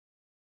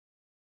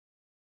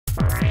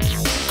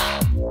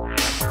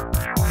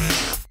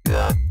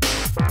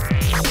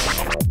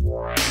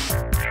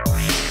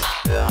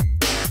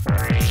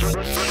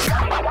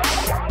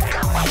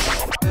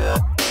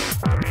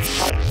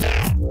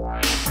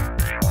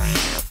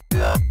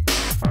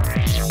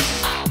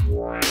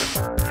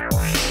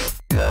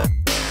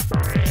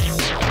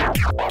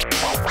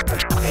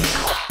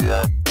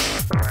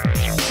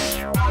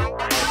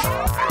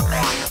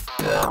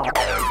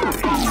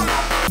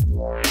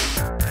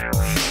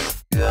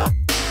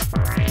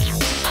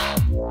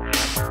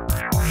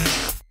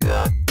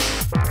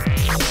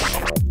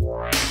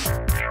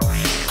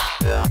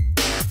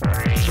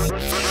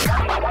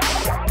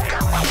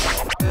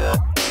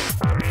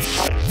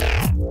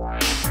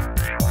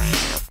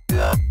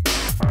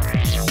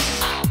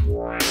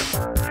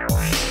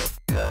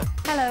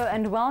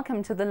and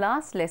welcome to the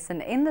last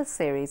lesson in this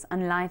series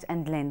on light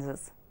and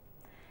lenses.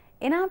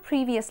 In our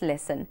previous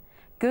lesson,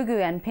 Gugu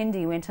and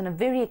Pindi went on a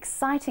very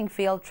exciting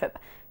field trip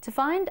to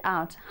find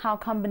out how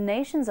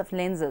combinations of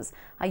lenses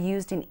are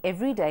used in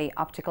everyday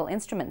optical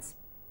instruments.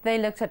 They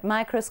looked at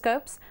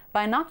microscopes,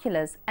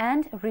 binoculars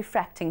and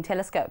refracting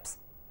telescopes.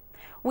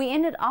 We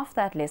ended off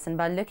that lesson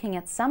by looking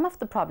at some of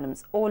the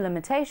problems or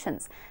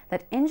limitations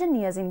that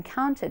engineers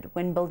encountered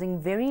when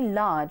building very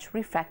large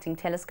refracting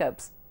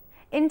telescopes.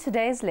 In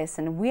today's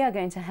lesson, we are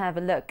going to have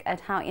a look at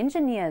how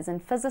engineers and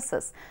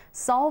physicists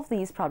solve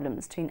these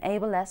problems to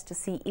enable us to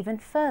see even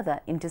further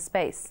into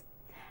space.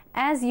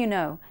 As you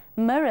know,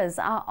 mirrors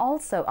are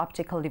also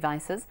optical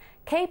devices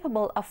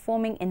capable of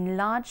forming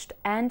enlarged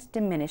and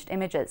diminished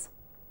images.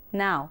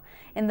 Now,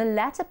 in the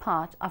latter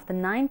part of the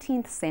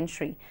 19th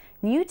century,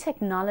 new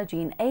technology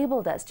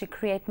enabled us to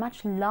create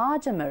much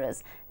larger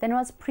mirrors than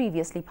was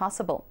previously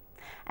possible.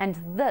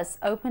 And this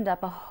opened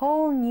up a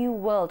whole new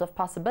world of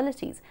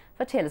possibilities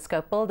for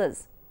telescope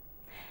builders.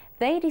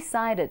 They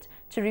decided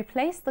to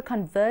replace the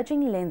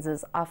converging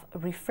lenses of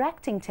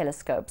refracting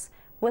telescopes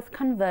with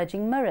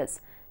converging mirrors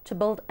to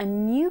build a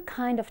new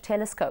kind of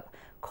telescope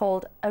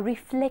called a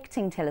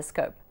reflecting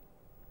telescope.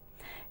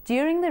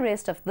 During the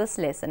rest of this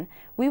lesson,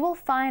 we will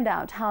find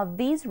out how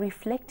these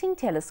reflecting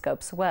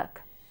telescopes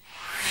work.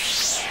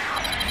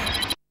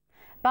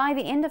 By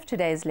the end of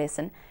today's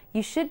lesson,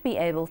 you should be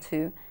able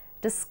to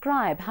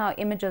describe how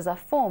images are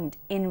formed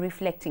in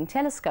reflecting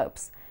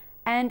telescopes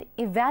and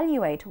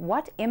evaluate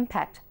what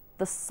impact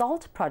the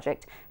SALT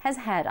project has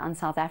had on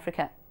South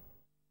Africa.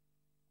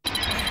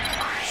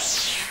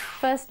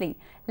 Firstly,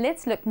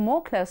 let's look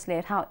more closely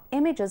at how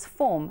images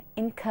form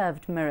in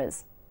curved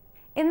mirrors.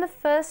 In the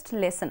first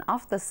lesson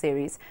of this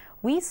series,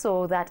 we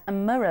saw that a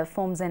mirror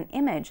forms an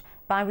image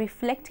by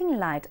reflecting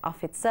light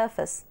off its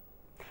surface.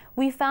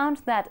 We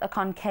found that a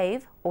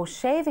concave or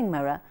shaving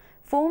mirror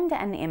formed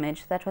an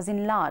image that was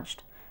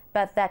enlarged,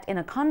 but that in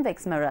a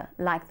convex mirror,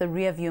 like the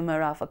rear view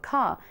mirror of a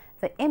car,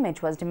 the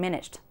image was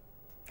diminished.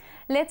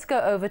 Let's go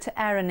over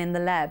to Aaron in the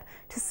lab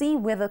to see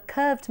whether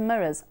curved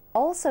mirrors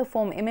also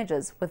form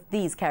images with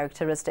these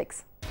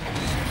characteristics.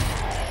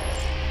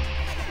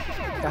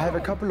 I have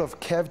a couple of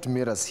curved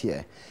mirrors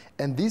here,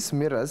 and these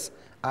mirrors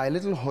are a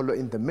little hollow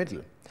in the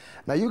middle.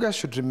 Now you guys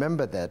should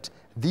remember that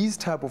these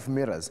type of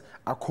mirrors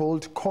are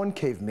called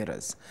concave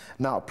mirrors.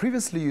 Now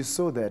previously you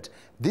saw that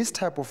this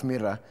type of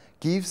mirror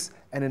gives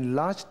an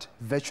enlarged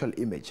virtual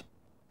image,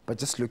 but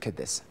just look at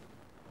this.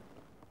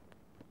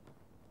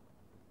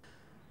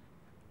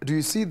 Do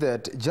you see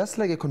that just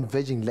like a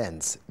converging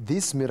lens,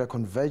 this mirror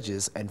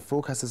converges and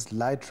focuses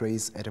light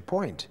rays at a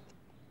point?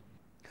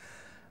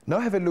 Now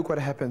have a look what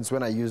happens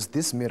when I use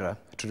this mirror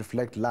to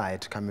reflect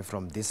light coming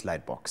from this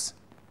light box.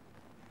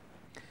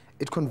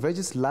 It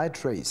converges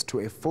light rays to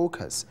a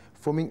focus,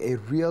 forming a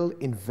real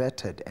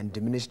inverted and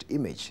diminished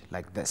image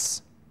like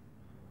this.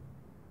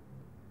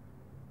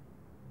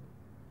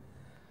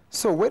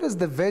 So where does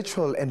the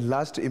virtual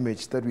enlarged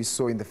image that we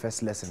saw in the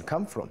first lesson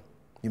come from?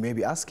 You may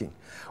be asking.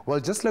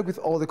 Well, just like with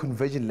all the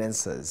converging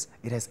lenses,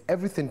 it has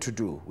everything to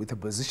do with the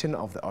position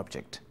of the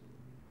object.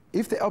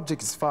 If the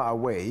object is far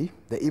away,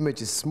 the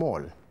image is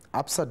small,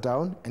 upside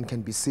down, and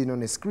can be seen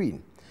on a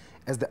screen.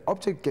 As the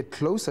object gets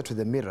closer to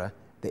the mirror,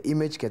 the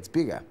image gets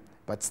bigger,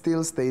 but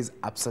still stays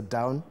upside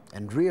down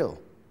and real.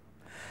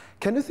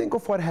 Can you think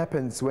of what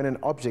happens when an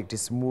object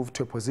is moved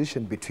to a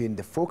position between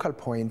the focal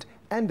point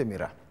and the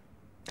mirror?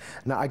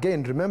 Now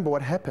again, remember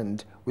what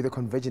happened with the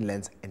converging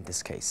lens in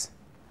this case.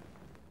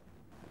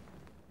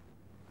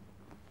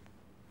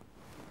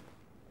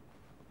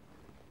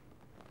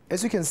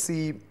 As you can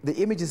see, the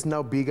image is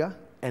now bigger,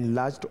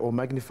 enlarged or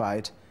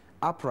magnified,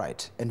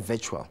 upright and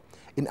virtual.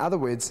 In other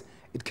words,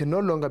 it can no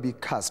longer be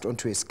cast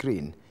onto a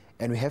screen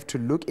and we have to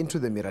look into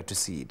the mirror to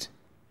see it.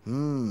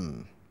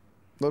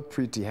 Not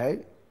pretty, hey?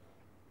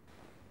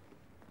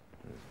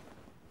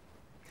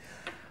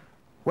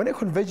 When a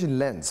converging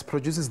lens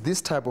produces this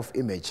type of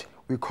image,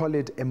 we call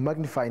it a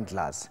magnifying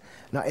glass.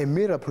 Now a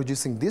mirror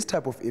producing this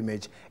type of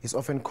image is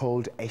often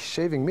called a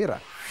shaving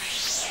mirror.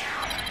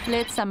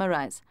 Let's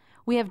summarize.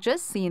 We have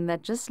just seen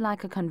that just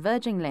like a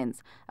converging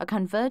lens, a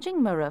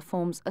converging mirror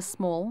forms a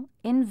small,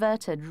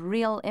 inverted,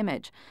 real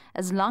image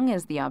as long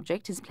as the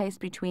object is placed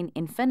between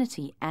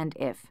infinity and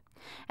f.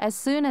 As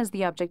soon as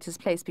the object is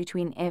placed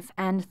between f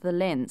and the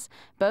lens,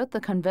 both the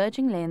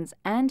converging lens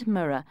and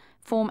mirror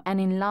form an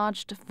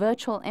enlarged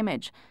virtual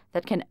image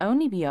that can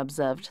only be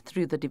observed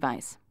through the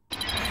device.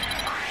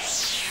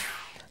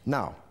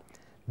 Now,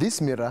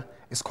 this mirror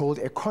is called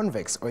a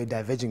convex or a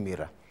diverging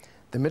mirror.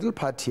 The middle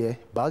part here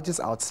bulges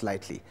out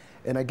slightly.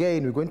 And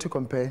again, we're going to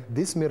compare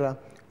this mirror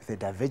with a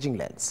diverging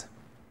lens.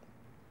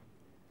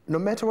 No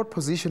matter what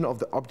position of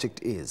the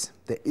object is,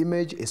 the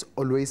image is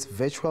always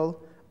virtual,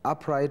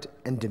 upright,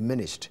 and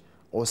diminished,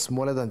 or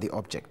smaller than the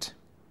object.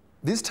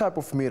 This type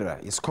of mirror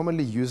is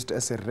commonly used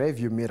as a rear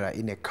view mirror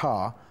in a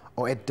car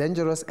or at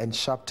dangerous and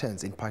sharp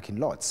turns in parking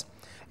lots.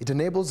 It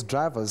enables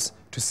drivers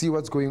to see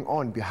what's going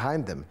on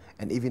behind them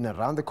and even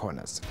around the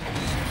corners.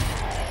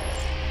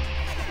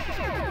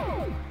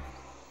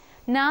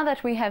 Now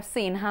that we have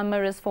seen how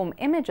mirrors form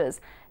images,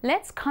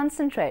 let's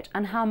concentrate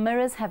on how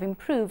mirrors have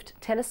improved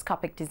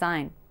telescopic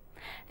design.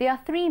 There are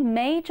three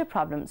major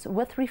problems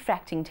with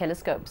refracting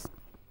telescopes.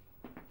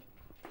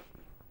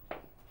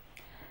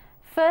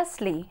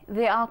 Firstly,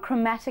 there are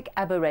chromatic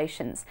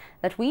aberrations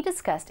that we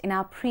discussed in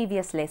our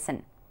previous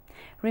lesson.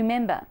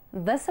 Remember,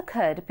 this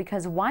occurred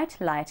because white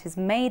light is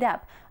made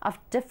up of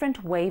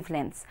different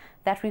wavelengths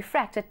that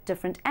refract at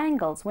different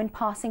angles when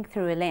passing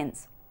through a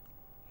lens.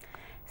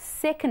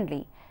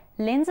 Secondly,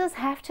 lenses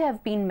have to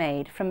have been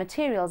made from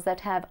materials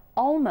that have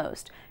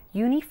almost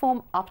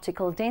uniform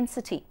optical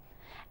density,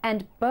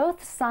 and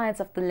both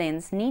sides of the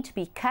lens need to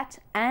be cut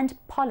and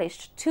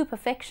polished to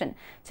perfection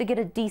to get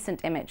a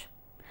decent image.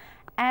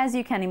 As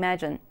you can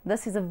imagine,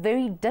 this is a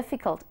very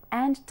difficult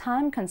and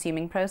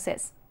time-consuming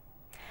process.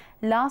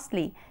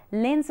 Lastly,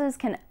 lenses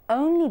can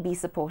only be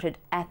supported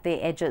at their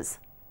edges.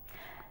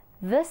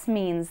 This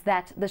means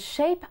that the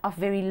shape of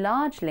very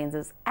large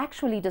lenses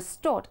actually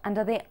distort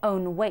under their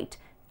own weight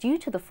due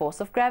to the force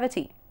of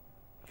gravity.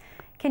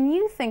 Can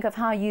you think of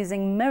how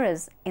using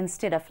mirrors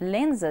instead of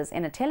lenses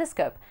in a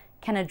telescope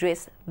can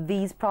address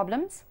these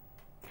problems?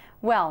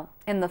 Well,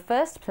 in the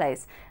first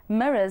place,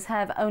 mirrors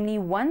have only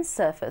one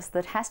surface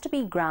that has to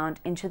be ground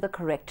into the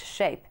correct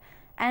shape,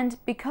 and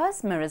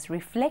because mirrors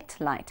reflect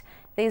light,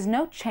 there is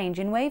no change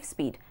in wave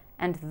speed,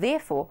 and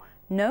therefore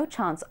no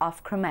chance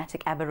of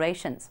chromatic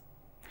aberrations.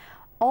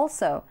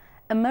 Also,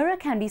 a mirror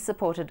can be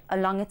supported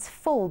along its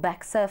full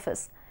back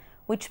surface,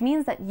 which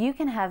means that you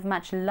can have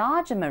much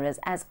larger mirrors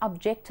as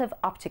objective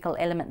optical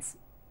elements.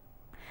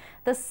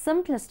 The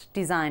simplest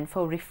design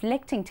for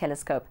reflecting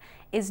telescope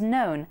is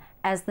known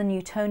as the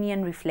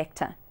Newtonian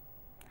reflector.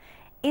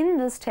 In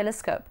this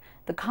telescope,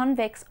 the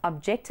convex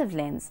objective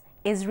lens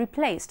is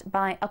replaced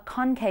by a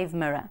concave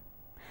mirror.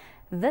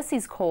 This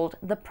is called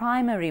the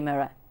primary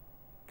mirror.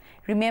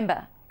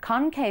 Remember,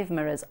 concave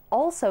mirrors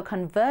also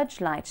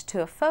converge light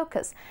to a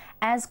focus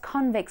as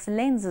convex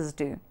lenses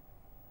do.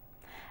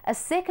 A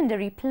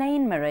secondary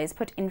plane mirror is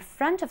put in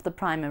front of the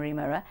primary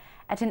mirror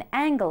at an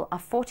angle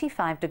of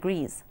 45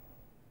 degrees.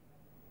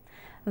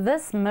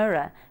 This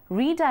mirror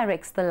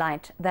redirects the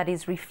light that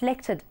is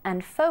reflected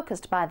and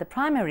focused by the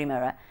primary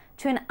mirror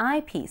to an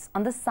eyepiece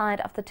on the side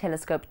of the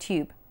telescope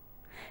tube.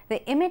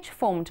 The image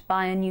formed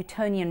by a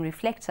Newtonian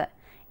reflector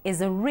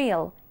is a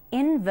real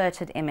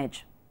inverted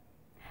image.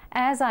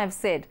 As I've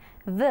said,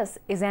 this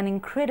is an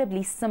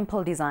incredibly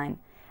simple design,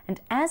 and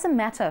as a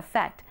matter of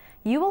fact,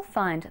 you will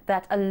find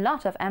that a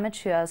lot of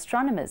amateur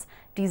astronomers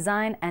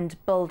design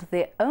and build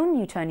their own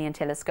Newtonian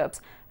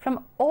telescopes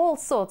from all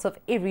sorts of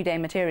everyday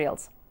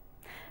materials.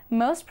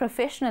 Most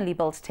professionally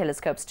built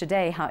telescopes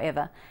today,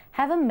 however,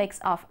 have a mix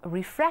of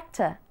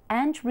refractor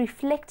and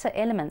reflector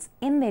elements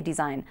in their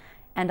design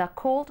and are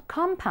called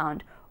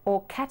compound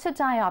or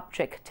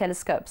catadioptric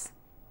telescopes.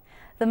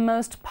 The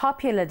most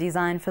popular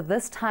design for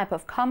this type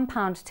of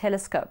compound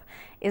telescope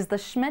is the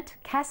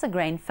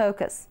Schmidt-Cassegrain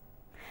focus.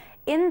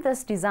 In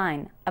this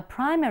design, a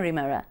primary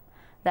mirror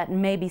that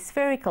may be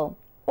spherical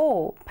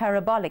or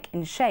parabolic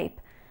in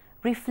shape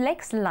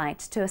reflects light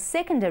to a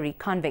secondary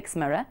convex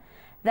mirror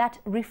that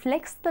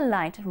reflects the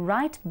light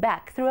right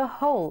back through a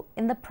hole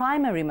in the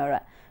primary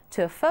mirror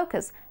to a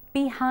focus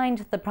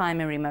behind the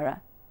primary mirror.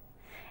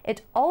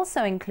 It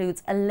also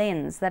includes a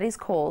lens that is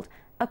called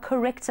a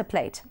corrector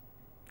plate.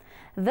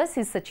 This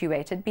is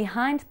situated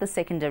behind the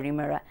secondary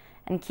mirror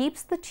and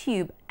keeps the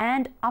tube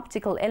and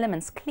optical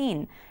elements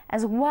clean,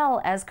 as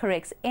well as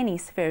corrects any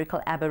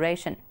spherical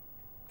aberration.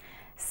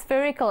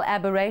 Spherical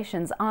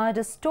aberrations are a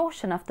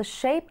distortion of the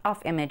shape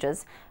of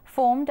images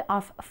formed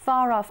of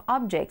far-off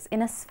objects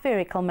in a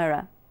spherical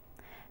mirror.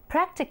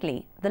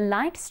 Practically, the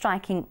light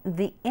striking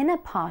the inner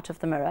part of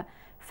the mirror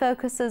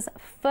focuses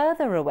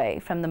further away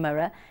from the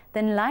mirror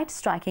than light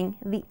striking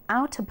the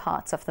outer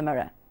parts of the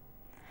mirror.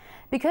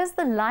 Because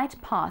the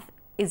light path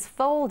is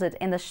folded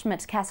in the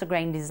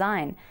Schmidt-Cassegrain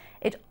design,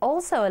 it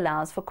also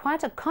allows for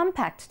quite a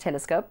compact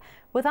telescope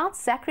without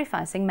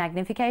sacrificing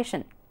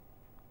magnification.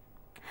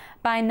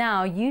 By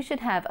now, you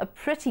should have a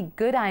pretty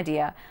good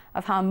idea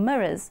of how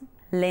mirrors,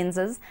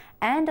 lenses,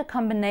 and a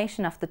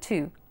combination of the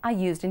two are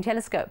used in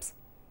telescopes.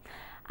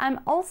 I'm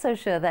also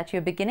sure that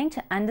you're beginning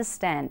to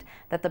understand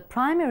that the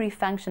primary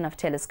function of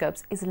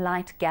telescopes is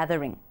light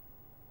gathering.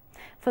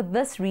 For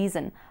this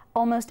reason,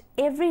 almost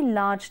every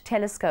large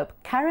telescope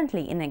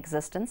currently in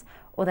existence,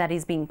 or that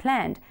is being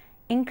planned,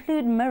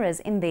 include mirrors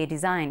in their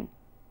design.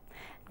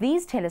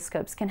 These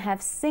telescopes can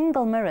have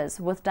single mirrors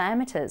with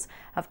diameters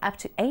of up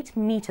to 8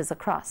 meters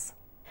across.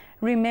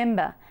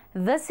 Remember,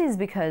 this is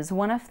because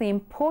one of the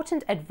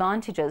important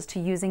advantages to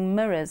using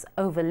mirrors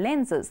over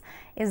lenses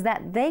is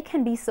that they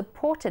can be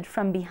supported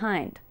from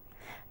behind.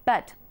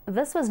 But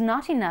this was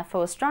not enough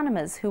for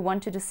astronomers who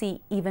wanted to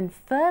see even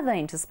further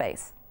into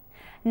space.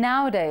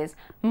 Nowadays,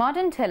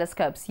 modern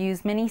telescopes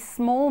use many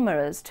small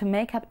mirrors to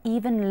make up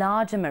even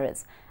larger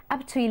mirrors,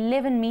 up to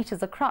 11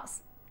 meters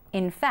across.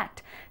 In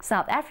fact,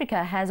 South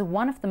Africa has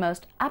one of the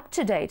most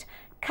up-to-date,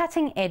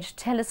 cutting-edge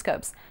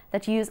telescopes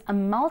that use a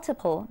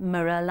multiple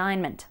mirror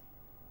alignment.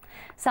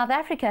 South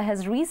Africa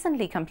has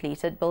recently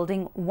completed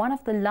building one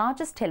of the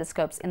largest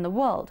telescopes in the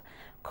world,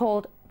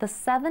 called the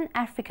Southern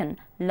African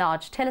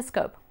Large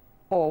Telescope,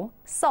 or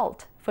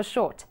SALT for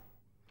short.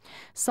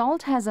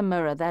 SALT has a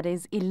mirror that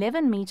is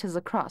 11 meters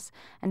across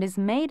and is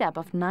made up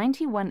of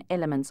 91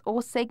 elements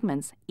or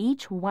segments,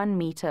 each 1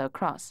 meter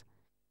across.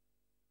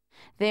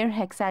 They're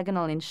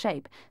hexagonal in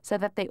shape so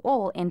that they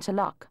all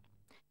interlock.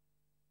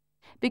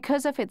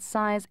 Because of its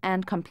size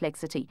and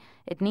complexity,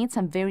 it needs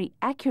some very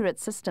accurate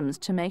systems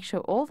to make sure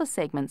all the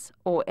segments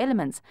or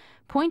elements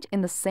point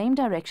in the same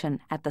direction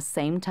at the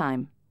same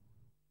time.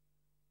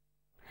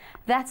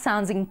 That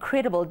sounds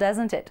incredible,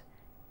 doesn't it?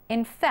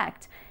 In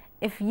fact,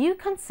 if you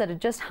consider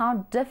just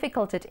how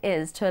difficult it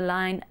is to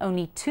align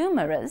only 2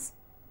 mirrors,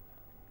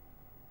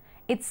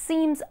 it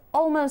seems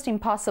almost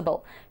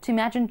impossible to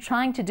imagine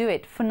trying to do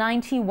it for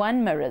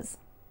 91 mirrors.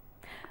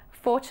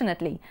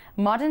 Fortunately,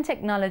 modern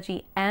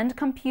technology and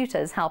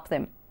computers help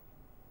them.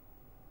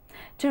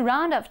 To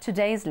round up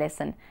today's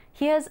lesson,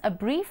 here's a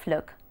brief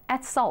look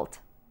at SALT.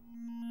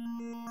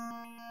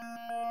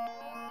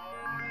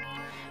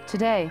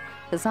 Today,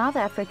 the South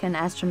African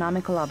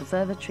Astronomical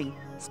Observatory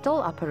still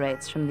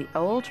operates from the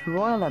old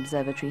Royal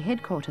Observatory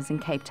headquarters in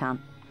Cape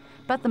Town,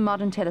 but the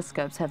modern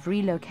telescopes have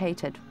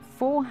relocated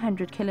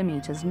 400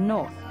 kilometers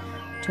north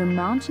to a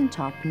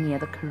mountaintop near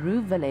the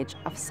Karoo village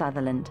of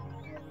Sutherland.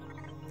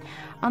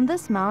 On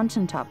this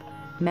mountaintop,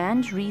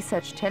 manned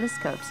research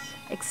telescopes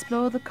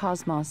explore the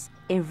cosmos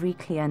every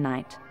clear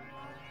night,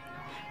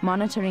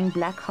 monitoring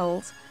black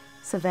holes,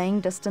 surveying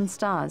distant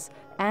stars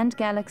and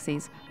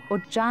galaxies, or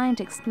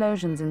giant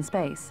explosions in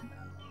space.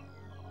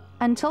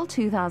 Until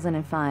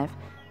 2005,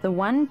 the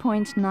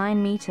 1.9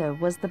 meter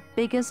was the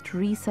biggest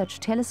research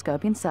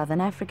telescope in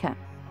Southern Africa,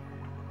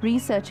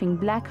 researching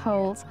black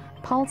holes,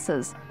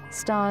 pulsars,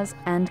 stars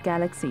and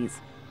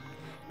galaxies.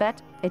 But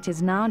it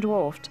is now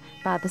dwarfed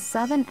by the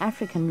Southern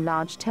African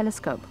Large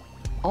Telescope,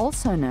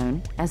 also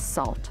known as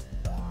SALT.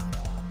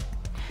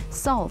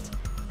 SALT,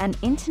 an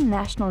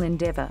international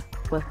endeavor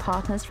with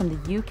partners from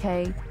the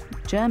UK,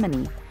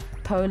 Germany,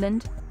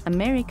 Poland,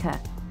 America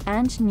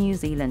and New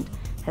Zealand,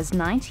 has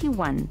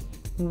 91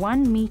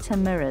 1-meter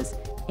mirrors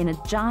in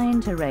a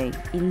giant array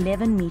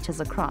 11 meters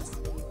across,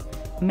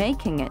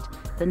 making it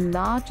the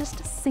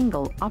largest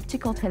single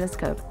optical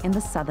telescope in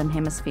the Southern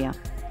Hemisphere.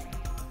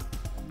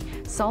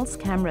 SALT's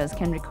cameras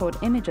can record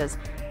images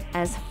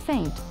as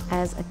faint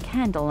as a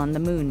candle on the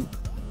moon.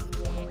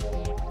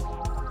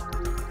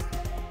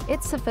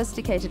 Its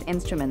sophisticated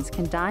instruments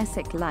can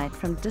dissect light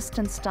from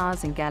distant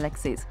stars and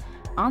galaxies,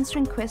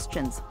 answering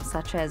questions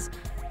such as,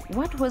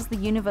 what was the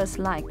universe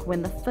like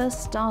when the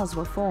first stars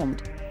were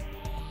formed?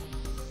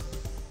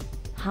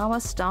 How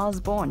are stars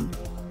born?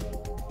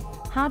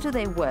 How do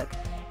they work,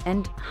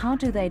 and how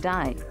do they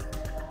die?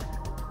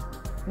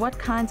 What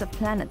kinds of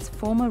planets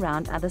form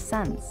around other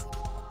suns?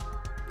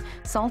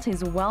 SALT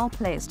is well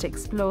placed to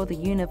explore the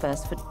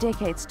universe for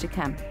decades to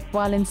come,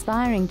 while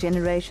inspiring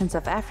generations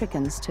of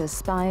Africans to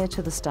aspire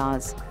to the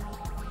stars.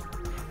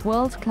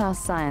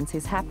 World-class science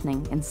is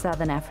happening in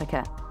Southern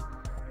Africa.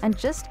 And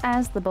just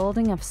as the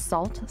building of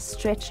SALT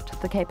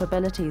stretched the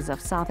capabilities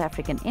of South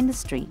African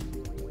industry,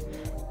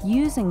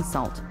 using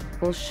SALT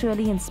will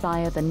surely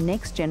inspire the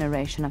next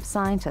generation of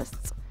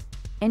scientists,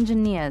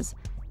 engineers,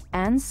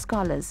 and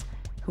scholars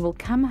who will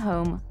come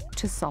home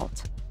to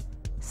SALT,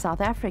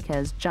 South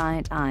Africa's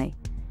giant eye,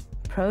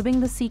 probing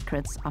the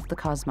secrets of the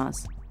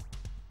cosmos.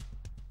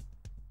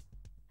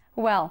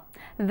 Well,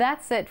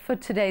 that's it for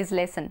today's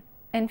lesson.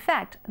 In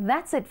fact,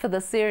 that's it for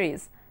the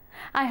series.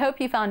 I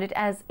hope you found it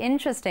as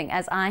interesting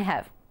as I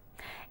have.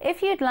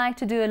 If you'd like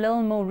to do a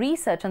little more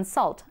research on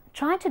SALT,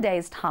 try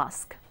today's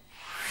task.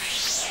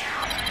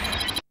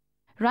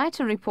 Write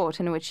a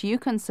report in which you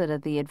consider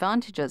the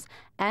advantages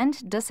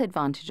and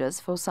disadvantages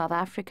for South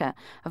Africa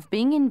of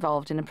being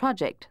involved in a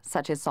project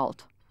such as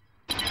SALT.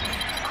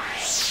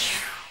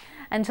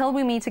 Until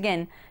we meet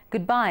again,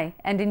 goodbye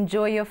and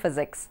enjoy your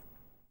physics.